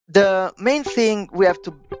the main thing we have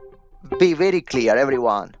to be very clear,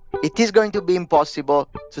 everyone. It is going to be impossible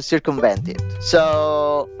to circumvent it.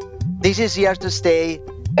 So this is here to stay.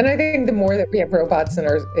 And I think the more that we have robots in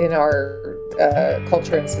our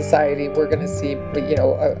culture and society, we're going to see,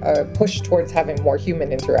 a push towards having more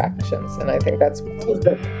human interactions. And I think that's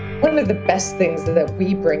one of the best things that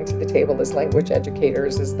we bring to the table as language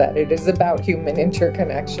educators is that it is about human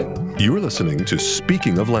interconnection. You're listening to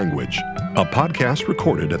Speaking of Language, a podcast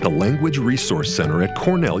recorded at the Language Resource Center at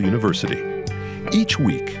Cornell University. Each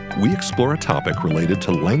week, we explore a topic related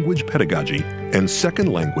to language pedagogy and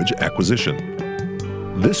second language acquisition.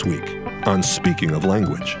 This week on Speaking of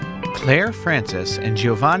Language, Claire Francis and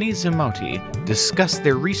Giovanni Zimotti discuss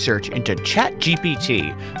their research into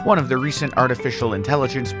ChatGPT, one of the recent artificial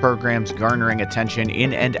intelligence programs garnering attention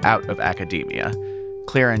in and out of academia.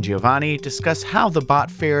 Claire and Giovanni discuss how the bot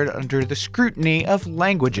fared under the scrutiny of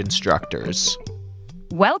language instructors.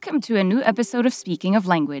 Welcome to a new episode of Speaking of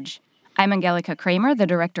Language. I'm Angelica Kramer, the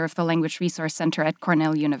director of the Language Resource Center at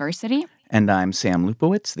Cornell University. And I'm Sam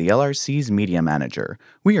Lupowitz, the LRC's media manager.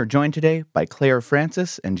 We are joined today by Claire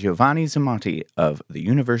Francis and Giovanni Zimotti of the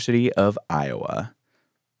University of Iowa.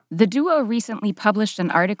 The duo recently published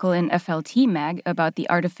an article in FLT Mag about the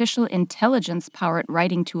artificial intelligence-powered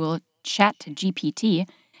writing tool ChatGPT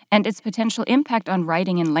and its potential impact on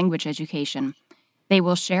writing and language education. They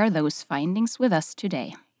will share those findings with us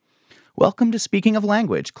today. Welcome to Speaking of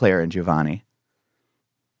Language, Claire and Giovanni.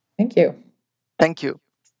 Thank you. Thank you.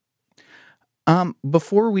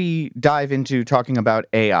 Before we dive into talking about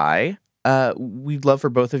AI, we'd love for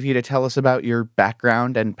both of you to tell us about your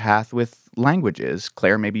background and path with languages.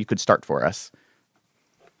 Claire, maybe you could start for us.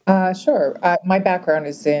 Sure. My background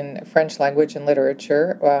is in French language and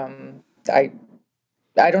literature.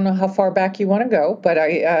 I don't know how far back you want to go, but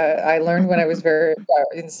I learned when I was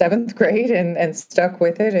in seventh grade and stuck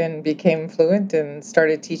with it and became fluent and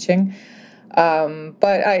started teaching. But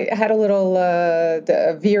I had a little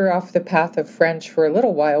veer off the path of French for a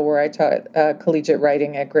little while where I taught collegiate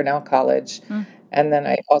writing at Grinnell College. And then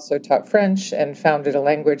I also taught French and founded a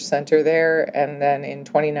language center there. And then in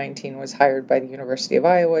 2019 was hired by the University of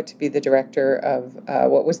Iowa to be the director of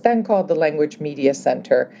what was then called the Language Media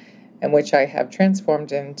Center, and which I have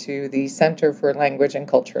transformed into the Center for Language and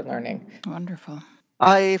Culture Learning. Wonderful.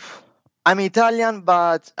 I'm Italian,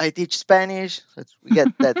 but I teach Spanish. Let's get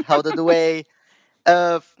that out of the way.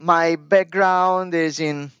 My background is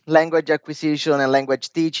in language acquisition and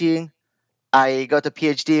language teaching. I got a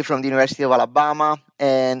PhD from the University of Alabama,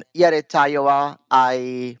 and here at Iowa,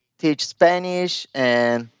 I teach Spanish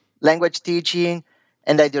and language teaching,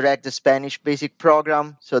 and I direct the Spanish basic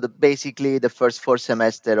program, so basically the first 4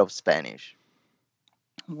 semesters of Spanish.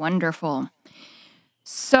 Wonderful.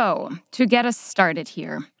 So, to get us started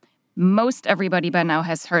here, most everybody by now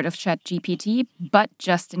has heard of ChatGPT, but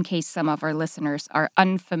just in case some of our listeners are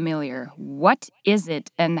unfamiliar, what is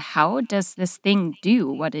it and how does this thing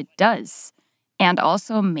do what it does? And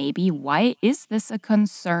also, maybe, why is this a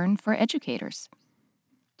concern for educators?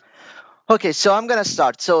 Okay, so I'm going to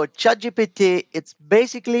start. So ChatGPT, it's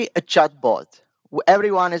basically a chatbot.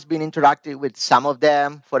 Everyone has been interacting with some of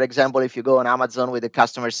them. For example, if you go on Amazon with a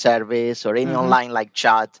customer service or any online like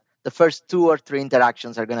chat, the first 2 or 3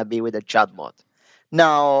 interactions are going to be with a chatbot.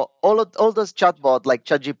 Now, all those chatbots like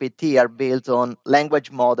ChatGPT are built on language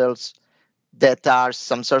models that are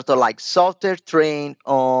some sort of like software trained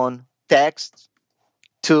on text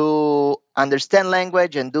to understand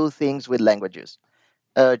language and do things with languages.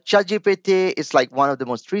 ChatGPT is like one of the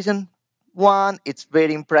most recent one. It's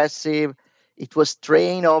very impressive. It was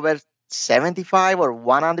trained over 75 or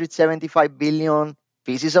 175 billion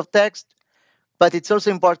pieces of text. But it's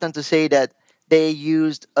also important to say that they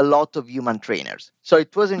used a lot of human trainers. So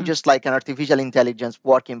it wasn't just like an artificial intelligence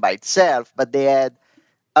working by itself, but they had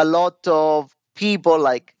a lot of people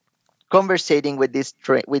like conversating with this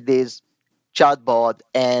chatbot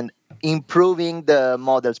and improving the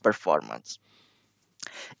model's performance.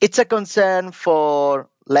 It's a concern for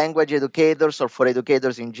language educators or for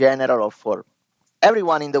educators in general or for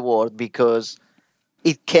everyone in the world because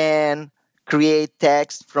it can create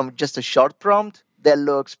text from just a short prompt that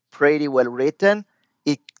looks pretty well written.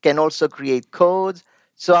 It can also create code.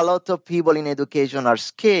 So a lot of people in education are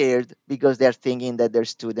scared because they're thinking that their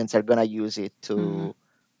students are going to use it to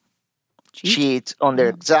cheat on their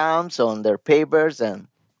exams, on their papers, and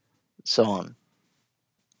so on.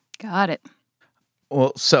 Got it.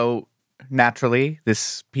 Well, so naturally,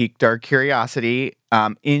 this piqued our curiosity.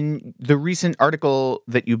 In the recent article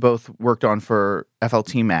that you both worked on for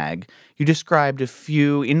FLT Mag, you described a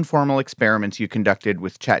few informal experiments you conducted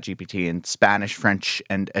with ChatGPT in Spanish, French,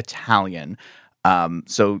 and Italian.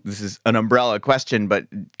 So this is an umbrella question, but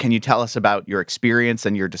can you tell us about your experience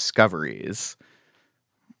and your discoveries?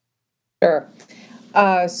 Sure.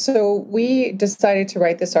 So we decided to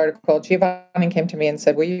write this article. Giovanni came to me and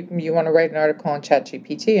said, "Well, you want to write an article on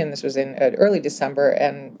ChatGPT?" And this was in early December,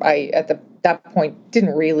 and I that point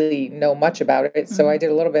didn't really know much about it, so I did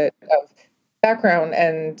a little bit of background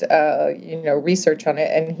and research on it.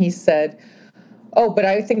 And he said, "Oh, but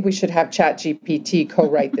I think we should have ChatGPT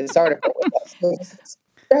co-write this article with us." So this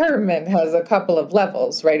experiment has a couple of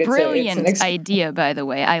levels, right? Brilliant idea, by the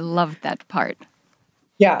way. I love that part.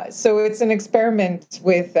 Yeah, so it's an experiment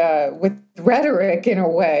with rhetoric in a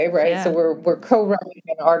way, right? Yeah. So we're co-writing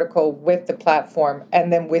an article with the platform,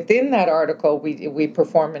 and then within that article, we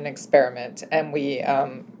perform an experiment, and we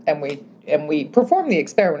perform the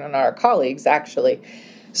experiment on our colleagues actually.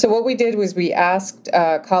 So what we did was we asked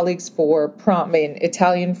colleagues for prompt in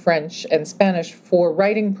Italian, French, and Spanish for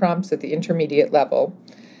writing prompts at the intermediate level.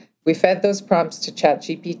 We fed those prompts to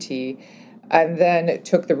ChatGPT and then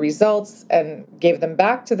took the results and gave them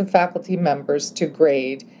back to the faculty members to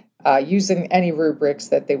grade using any rubrics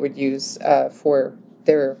that they would use for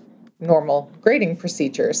their normal grading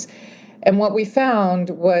procedures. And what we found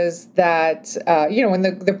was that, and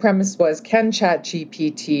the premise was, can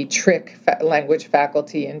ChatGPT trick language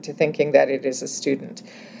faculty into thinking that it is a student?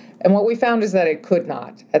 And what we found is that it could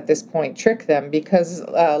not, at this point, trick them because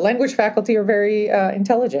language faculty are very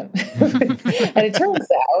intelligent. And it turns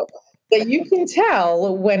out that you can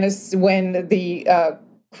tell when the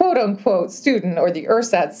quote unquote student or the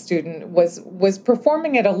ersatz student was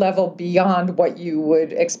performing at a level beyond what you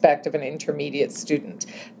would expect of an intermediate student.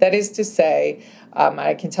 That is to say,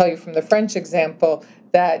 I can tell you from the French example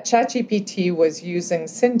that ChatGPT was using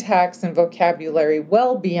syntax and vocabulary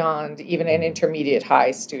well beyond even an intermediate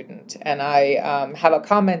high student. And I have a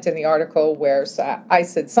comment in the article where I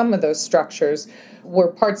said some of those structures were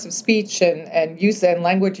parts of speech and use and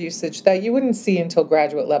language usage that you wouldn't see until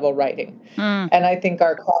graduate level writing. And I think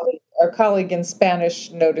our colleague in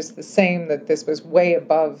Spanish noticed the same, that this was way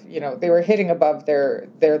above, they were hitting above their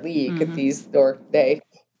league, they.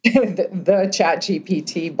 The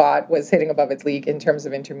ChatGPT bot was hitting above its league in terms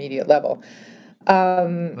of intermediate level.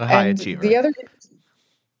 The high And achiever.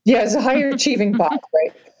 it's a higher achieving bot,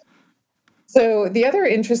 right? So the other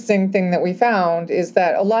interesting thing that we found is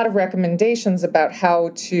that a lot of recommendations about how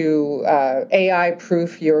to AI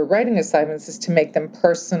proof your writing assignments is to make them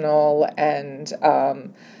personal and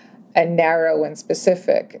narrow and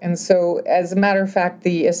specific. And so, as a matter of fact,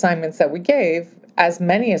 the assignments that we gave, as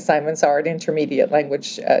many assignments are at intermediate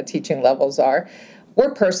language teaching levels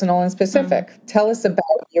were personal and specific. Tell us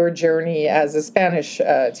about your journey as a Spanish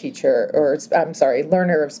teacher, or I'm sorry,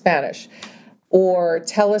 learner of Spanish. Or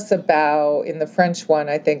tell us about, in the French one,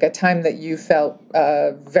 I think, a time that you felt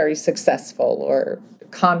very successful or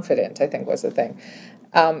confident, I think was the thing.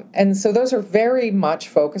 And so those are very much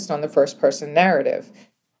focused on the first person narrative.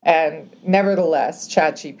 And nevertheless,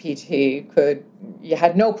 ChatGPT you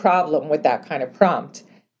had no problem with that kind of prompt.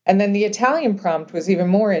 And then the Italian prompt was even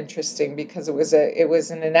more interesting because it was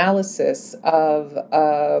an analysis of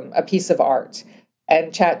a piece of art.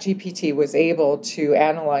 And ChatGPT was able to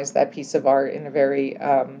analyze that piece of art in a very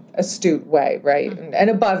astute way, right? And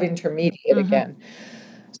above intermediate again.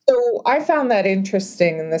 So I found that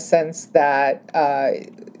interesting in the sense that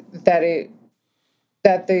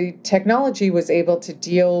that the technology was able to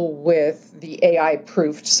deal with the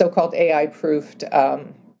so-called AI-proofed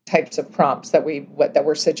types of prompts that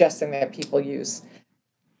we're suggesting that people use.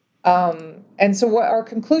 And so what our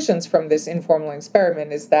conclusions from this informal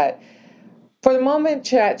experiment is that for the moment,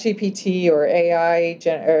 ChatGPT or AI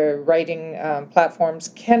writing platforms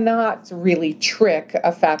cannot really trick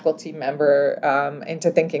a faculty member into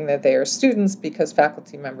thinking that they are students, because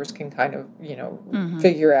faculty members can kind of,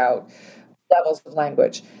 figure out levels of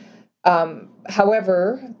language.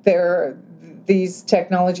 However, these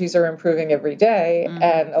technologies are improving every day,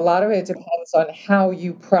 and a lot of it depends on how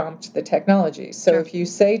you prompt the technology. So if you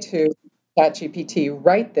say to ChatGPT,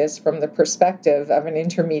 write this from the perspective of an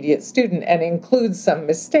intermediate student and include some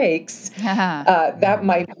mistakes, that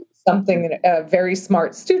might be something a very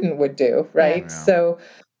smart student would do, right? Yeah. So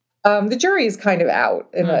the jury is kind of out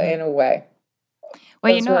in a way.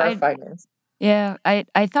 Well, Those were our findings. Yeah,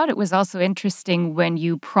 I thought it was also interesting when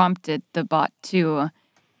you prompted the bot to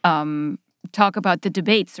talk about the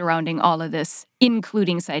debate surrounding all of this,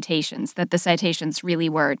 including citations, that the citations really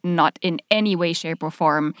were not in any way, shape, or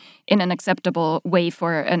form in an acceptable way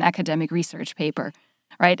for an academic research paper,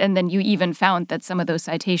 right? And then you even found that some of those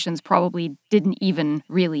citations probably didn't even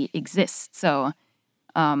really exist. So,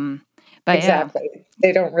 Exactly.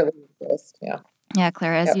 They don't really exist, yeah. Yeah,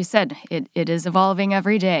 Claire, as you Yep. said, it is evolving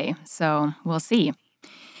every day. So we'll see.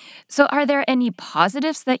 So, are there any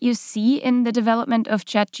positives that you see in the development of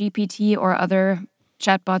ChatGPT or other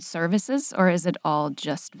chatbot services, or is it all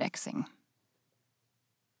just vexing?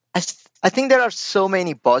 I think there are so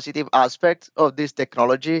many positive aspects of this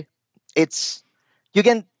technology. It's you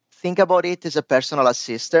can think about it as a personal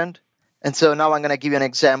assistant. And so now I'm going to give you an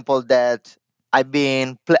example that I've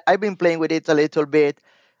been playing with it a little bit.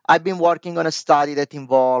 I've been working on a study that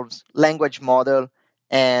involves language model,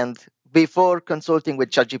 and before consulting with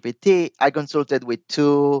ChatGPT, I consulted with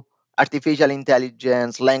two artificial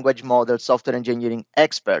intelligence language model software engineering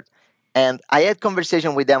experts, and I had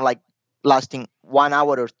conversation with them like lasting 1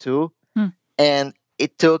 hour or two, Hmm. and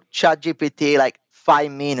it took ChatGPT like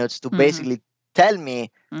 5 minutes to Mm-hmm. basically tell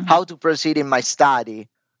me Mm-hmm. how to proceed in my study.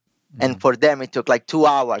 And Mm. for them, it took like 2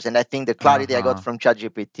 hours. And I think the clarity I got Uh-huh. from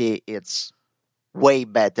ChatGPT it's way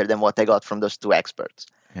better than what I got from those two experts.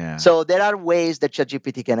 Yeah. So there are ways that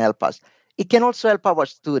ChatGPT can help us. It can also help our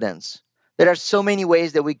students. There are so many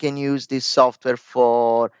ways that we can use this software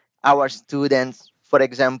for our students. For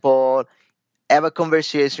example, have a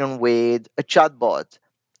conversation with a chatbot.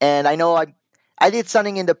 And I did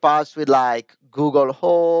something in the past with like Google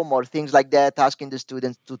Home or things like that, asking the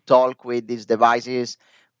students to talk with these devices.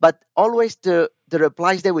 But always the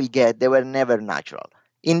replies they will get, they were never natural.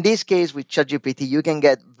 In this case with ChatGPT, you can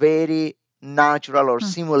get very natural or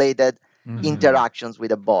simulated Mm-hmm. Mm-hmm. interactions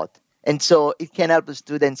with a bot. And so it can help the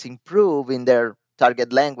students improve in their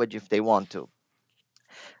target language if they want to.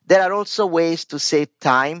 There are also ways to save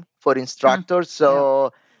time for Mm. instructors. Yep.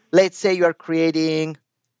 So let's say you are creating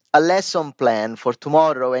a lesson plan for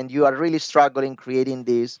tomorrow and you are really struggling creating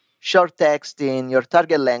this short text in your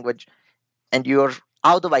target language and you're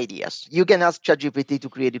out of ideas. You can ask ChatGPT to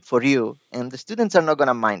create it for you, and the students are not going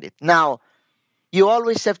to mind it. Now, you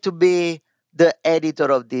always have to be the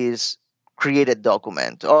editor of this created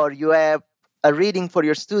document, or you have a reading for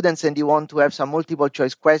your students and you want to have some multiple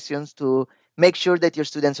choice questions to make sure that your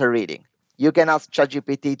students are reading. You can ask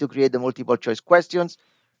ChatGPT to create the multiple choice questions,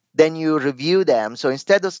 then you review them. So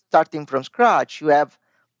instead of starting from scratch, you have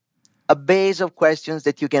a base of questions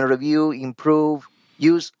that you can review, improve,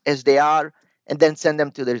 use as they are, and then send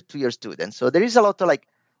them to your students. So there is a lot of like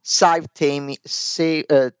time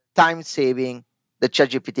saving that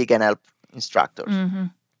ChatGPT can help instructors. Mm-hmm.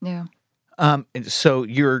 Yeah. And so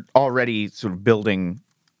you're already sort of building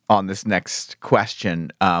on this next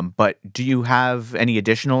question, but do you have any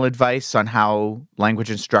additional advice on how language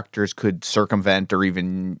instructors could circumvent or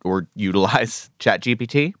even or utilize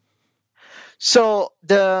ChatGPT? So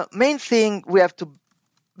the main thing we have to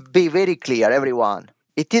be very clear, everyone,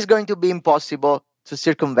 it is going to be impossible to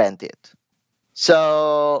circumvent it.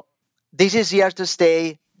 So this is here to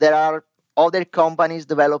stay. There are other companies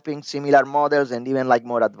developing similar models and even like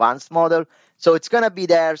more advanced model. So it's gonna be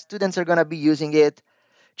there. Students are gonna be using it.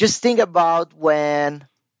 Just think about when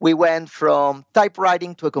we went from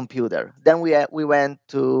typewriting to a computer. Then we went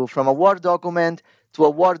to from a Word document to a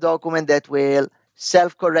Word document that will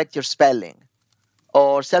self-correct your spelling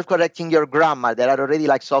or self-correcting your grammar. There are already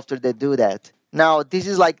like software that do that. Now this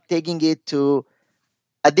is like taking it to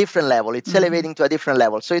a different level. It's Mm-hmm. elevating to a different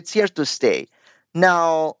level. So it's here to stay.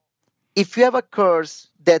 Now, if you have a course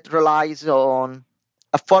that relies on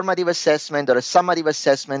a formative assessment or a summative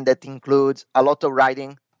assessment that includes a lot of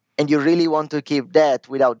writing, and you really want to keep that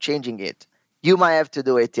without changing it, you might have to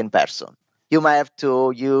do it in person. You might have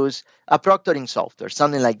to use a proctoring software,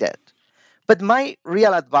 something like that. But my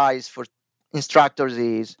real advice for instructors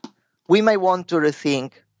is we might want to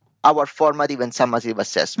rethink our formative and summative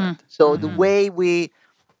assessment. So the Mm-hmm. Mm. way we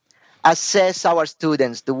assess our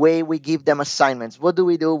students, the way we give them assignments. What do?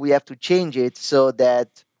 We have to change it so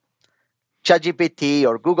that ChatGPT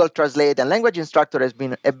or Google Translate and language instructor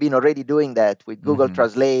have been already doing that with Google Mm-hmm.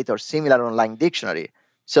 Translate or similar online dictionary.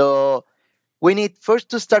 So we need first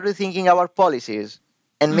to start rethinking our policies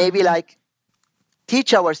and maybe Mm-hmm. like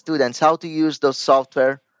teach our students how to use those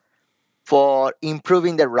software for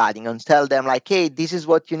improving their writing and tell them like, hey, this is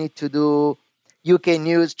what you need to do. You can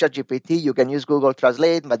use ChatGPT, you can use Google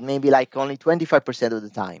Translate, but maybe like only 25% of the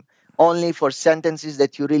time. Only for sentences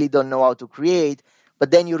that you really don't know how to create, but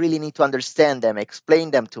then you really need to understand them, explain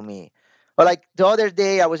them to me. Or like the other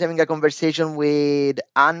day, I was having a conversation with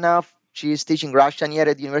Anna. She's teaching Russian here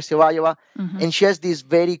at the University of Iowa, Mm-hmm. and she has this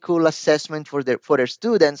very cool assessment for her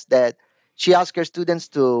students that she asks her students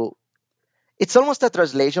to it's almost a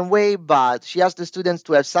translation way, but she asked the students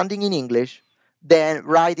to have something in English, then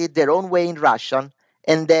write it their own way in Russian,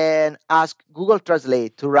 and then ask Google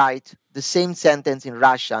Translate to write the same sentence in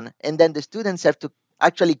Russian. And then the students have to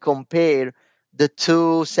actually compare the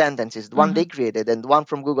two sentences, the one they created and the one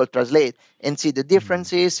from Google Translate, and see the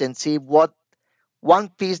differences and see what one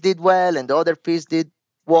piece did well and the other piece did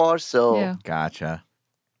worse. So Yeah. Gotcha.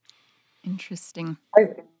 Interesting.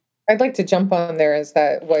 I'd like to jump on there is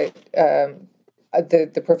that what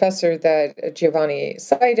the professor that Giovanni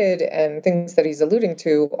cited and things that he's alluding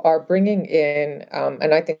to are bringing in,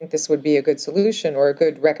 and I think this would be a good solution or a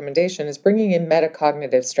good recommendation, is bringing in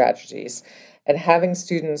metacognitive strategies and having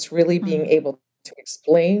students really being able to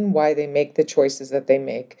explain why they make the choices that they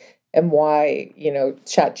make and why,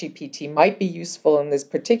 ChatGPT might be useful in this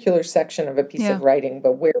particular section of a piece Yeah. of writing,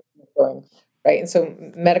 but where are we going? Right. And so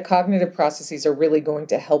metacognitive processes are really going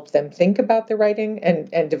to help them think about their writing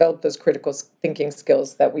and develop those critical thinking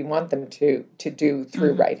skills that we want them to do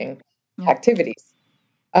through writing Yeah. activities.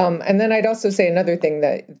 And then I'd also say another thing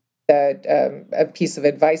that a piece of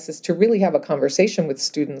advice is to really have a conversation with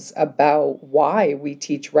students about why we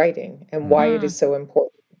teach writing and why it is so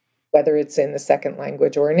important, whether it's in the second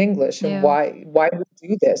language or in English, and Yeah. why we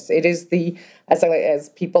do this. It is as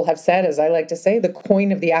people have said, as I like to say, the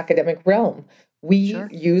coin of the academic realm. We Sure.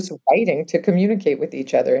 use writing to communicate with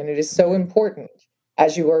each other, and it is so important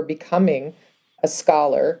as you are becoming a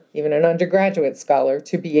scholar, even an undergraduate scholar,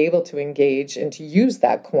 to be able to engage and to use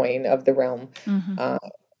that coin of the realm, uh,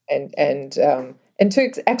 and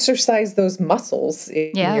to exercise those muscles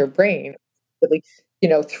in Yeah. your brain, really,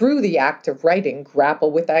 through the act of writing, grapple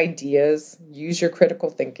with ideas, use your critical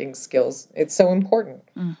thinking skills. It's so important.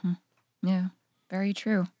 Yeah. Very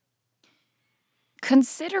true.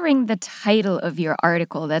 Considering the title of your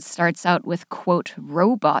article that starts out with, quote,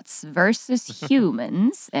 robots versus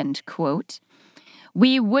humans, end quote,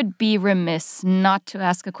 we would be remiss not to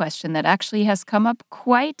ask a question that actually has come up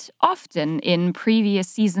quite often in previous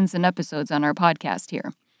seasons and episodes on our podcast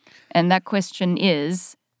here. And that question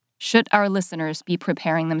is, should our listeners be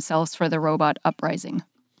preparing themselves for the robot uprising?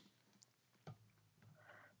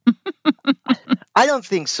 I don't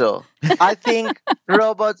think so. I think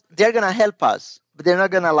robots, they're gonna help us, but they're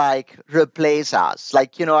not gonna like replace us.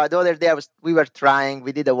 Like, the other day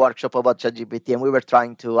we did a workshop about ChatGPT, and we were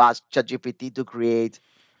trying to ask ChatGPT to create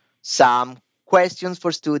some questions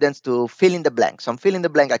for students to fill in the blank, some fill in the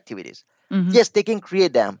blank activities. Yes, they can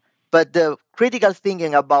create them, but the critical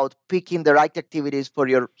thinking about picking the right activities for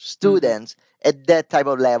your students at that type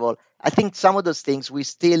of level, I think some of those things we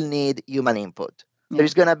still need human input. Yeah.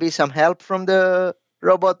 There's going to be some help from the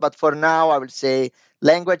robot, but for now, I would say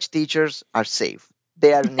language teachers are safe.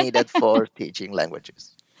 They are needed for teaching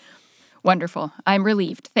languages. Wonderful. I'm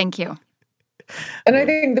relieved. Thank you. And I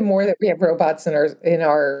think the more that we have robots in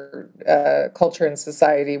our culture and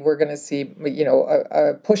society, we're going to see,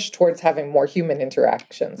 a push towards having more human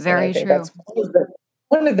interactions. And Very I think true. that's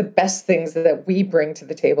one of the best things that we bring to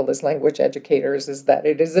the table as language educators is that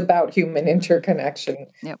it is about human interconnection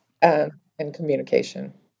Yep. and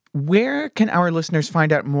communication. Where can our listeners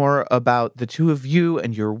find out more about the two of you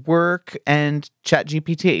and your work and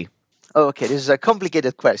ChatGPT? Okay, this is a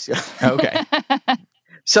complicated question. Okay.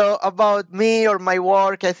 So about me or my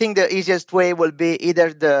work, I think the easiest way will be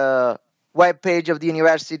either the webpage of the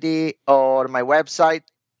university or my website,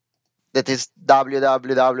 that is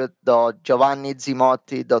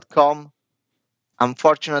www.giovannizimotti.com.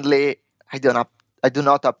 Unfortunately, I do not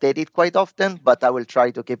update it quite often, but I will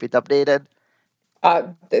try to keep it updated.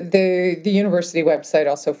 The university website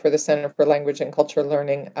also for the Center for Language and Cultural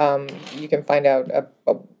Learning, you can find out.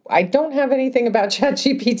 I don't have anything about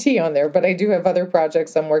ChatGPT on there, but I do have other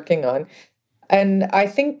projects I'm working on. And I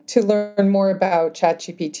think to learn more about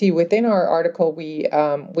ChatGPT, within our article, we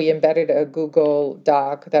embedded a Google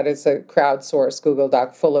Doc that is a crowdsourced Google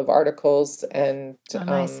Doc full of articles and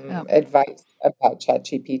nice. Yep. advice about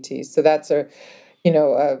ChatGPT. So that's a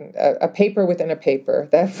paper within a paper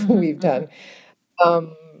that we've done.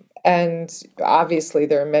 And obviously,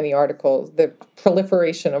 there are many articles. The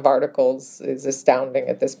proliferation of articles is astounding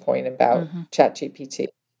at this point about ChatGPT.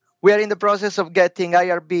 We are in the process of getting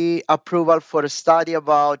IRB approval for a study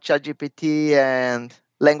about ChatGPT and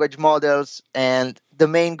language models. And the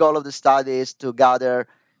main goal of the study is to gather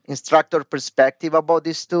instructor perspective about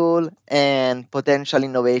this tool and potential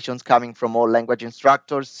innovations coming from all language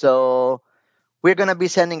instructors. So we're going to be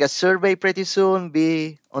sending a survey pretty soon.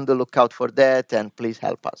 Be on the lookout for that, and please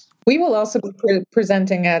help us. We will also be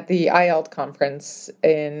presenting at the IELT conference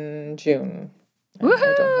in June. And I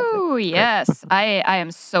don't have Woohoo! Yes. I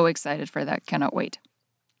am so excited for that. Cannot wait.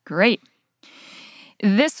 Great.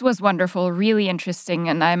 This was wonderful, really interesting,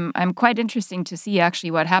 and I'm quite interesting to see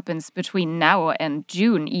actually what happens between now and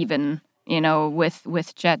June even, with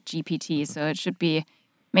ChatGPT. So it should be,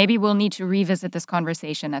 maybe we'll need to revisit this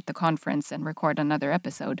conversation at the conference and record another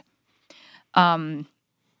episode.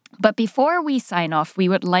 But before we sign off, we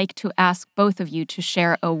would like to ask both of you to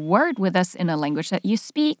share a word with us in a language that you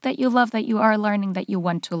speak, that you love, that you are learning, that you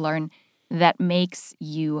want to learn, that makes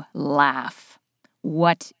you laugh.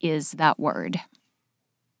 What is that word?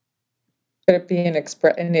 Could it be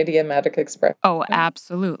an idiomatic expression? Oh,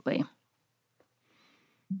 absolutely.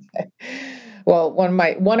 Well,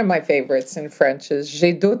 one of my favorites in French is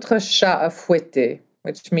 "J'ai d'autres chats à fouetter,"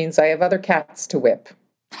 which means I have other cats to whip.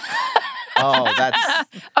 Oh, that's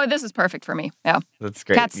Oh, this is perfect for me. Yeah. that's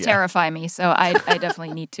great. Cats yeah. terrify me, so I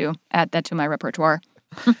definitely need to add that to my repertoire.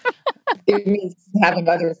 It means having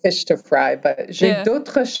other fish to fry, but "J'ai Yeah.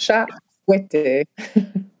 d'autres chats à fouetter."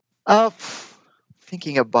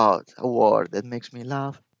 Thinking about a word that makes me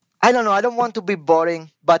laugh. I don't know. I don't want to be boring,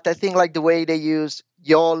 but I think like the way they use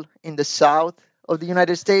y'all in the south of the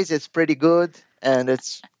United States, it's pretty good and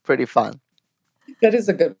it's pretty fun. That is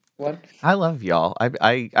a good one. I love y'all.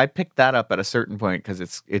 I picked that up at a certain point because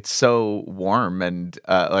it's so warm and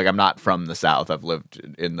like I'm not from the South. I've lived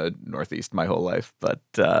in the Northeast my whole life, but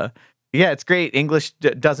yeah, it's great. English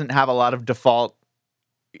doesn't have a lot of default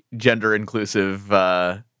gender inclusive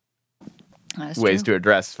ways to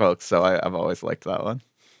address folks, so I've always liked that one.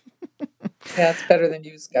 Yeah, it's better than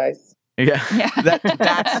 "use guys." Yeah,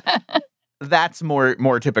 that's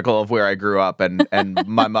more typical of where I grew up, and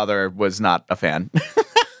my mother was not a fan.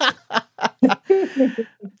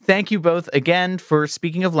 Thank you both again for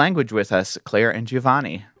speaking of language with us, Claire and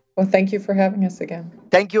Giovanni. Well, thank you for having us again.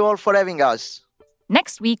 Thank you all for having us.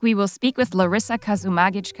 Next week, we will speak with Larissa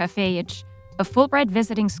Kazumagic-Kafejic, a Fulbright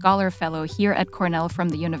Visiting Scholar Fellow here at Cornell from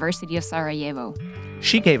the University of Sarajevo.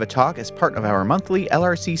 She gave a talk as part of our monthly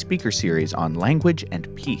LRC speaker series on language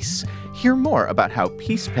and peace. Hear more about how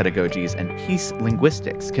peace pedagogies and peace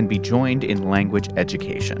linguistics can be joined in language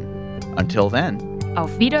education. Until then,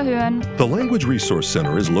 Auf Wiederhören! The Language Resource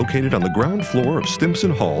Center is located on the ground floor of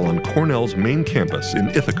Stimson Hall on Cornell's main campus in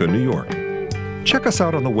Ithaca, New York. Check us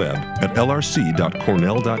out on the web at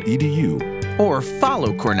lrc.cornell.edu. or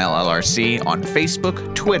follow Cornell LRC on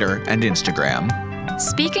Facebook, Twitter, and Instagram.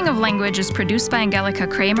 Speaking of Language is produced by Angelica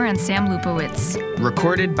Kramer and Sam Lupowitz.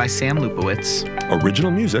 Recorded by Sam Lupowitz.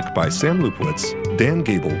 Original music by Sam Lupowitz, Dan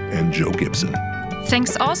Gable, and Joe Gibson.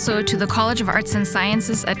 Thanks also to the College of Arts and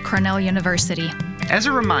Sciences at Cornell University. As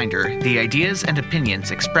a reminder, the ideas and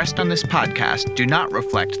opinions expressed on this podcast do not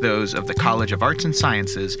reflect those of the College of Arts and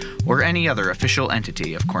Sciences or any other official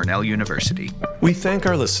entity of Cornell University. We thank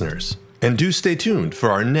our listeners, and do stay tuned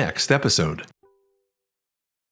for our next episode.